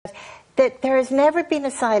that there has never been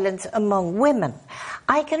a silence among women.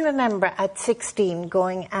 I can remember at 16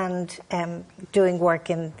 going and doing work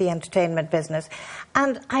in the entertainment business,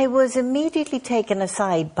 and I was immediately taken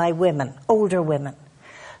aside by women, older women,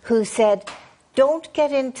 who said, "Don't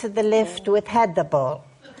get into the lift with Heather Ball."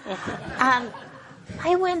 And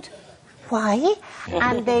I went, "Why?"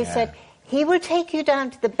 And they said, "He will take you down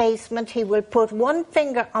to the basement, he will put one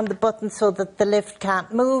finger on the button so that the lift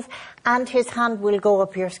can't move, and his hand will go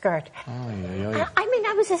up your skirt." I mean,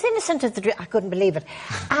 I was as innocent as the dream. I couldn't believe it.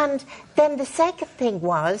 And then the second thing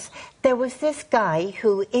was, there was this guy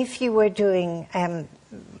who, if you were doing an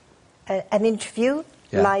interview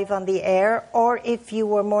live on the air, or if you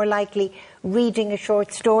were more likely reading a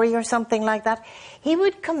short story or something like that, he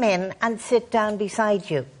would come in and sit down beside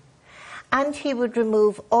you. And he would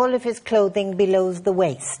remove all of his clothing below the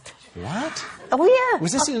waist. What? Oh, yeah.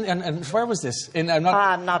 Was this in, and where was this? I'm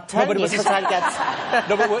not telling you, because I'll get...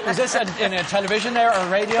 No, but was this in a television there, or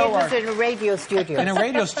radio? It was in a radio studio. In a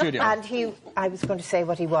radio studio? And I was going to say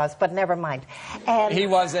what he was, but never mind. He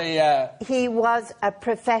was a... He was a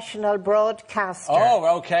professional broadcaster. Oh,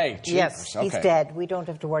 okay. Jeepers. Yes, he's dead. We don't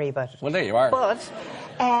have to worry about it. Well, there you are. But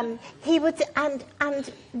he would... And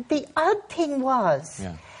the odd thing was...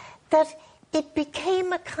 Yeah. That it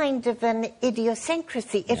became a kind of an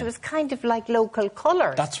idiosyncrasy. It was kind of like local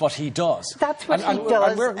colour. That's what he does. That's what he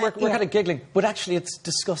does. And we're kind of giggling, but actually it's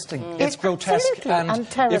disgusting. It's grotesque. And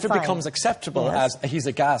terrifying. If it becomes acceptable as he's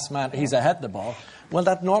a gas man, he's a head in the ball, well,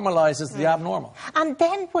 that normalises the abnormal. And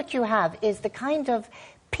then what you have is the kind of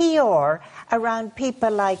PR around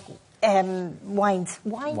people like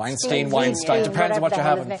Weinstein. Depends on what you're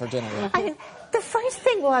having for dinner. Yeah. I mean, the first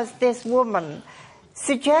thing was this woman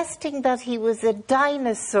suggesting that he was a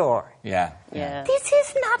dinosaur. Yeah. This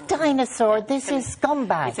is not dinosaur, this is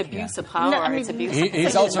scumbag. It's abuse of power. No, I mean, it's abuse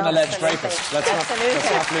he's also an alleged rapist. Let's not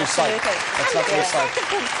lose sight. Let's not lose sight.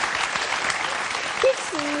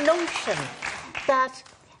 This notion that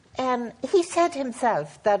he said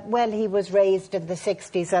himself that, well, he was raised in the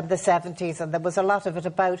 60s and the 70s and there was a lot of it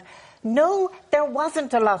about. No, there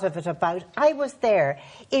wasn't a lot of it about. I was there.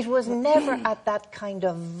 It was never at that kind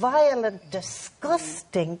of violent,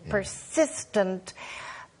 disgusting, persistent,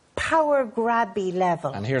 power-grabby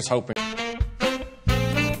level. And here's hoping.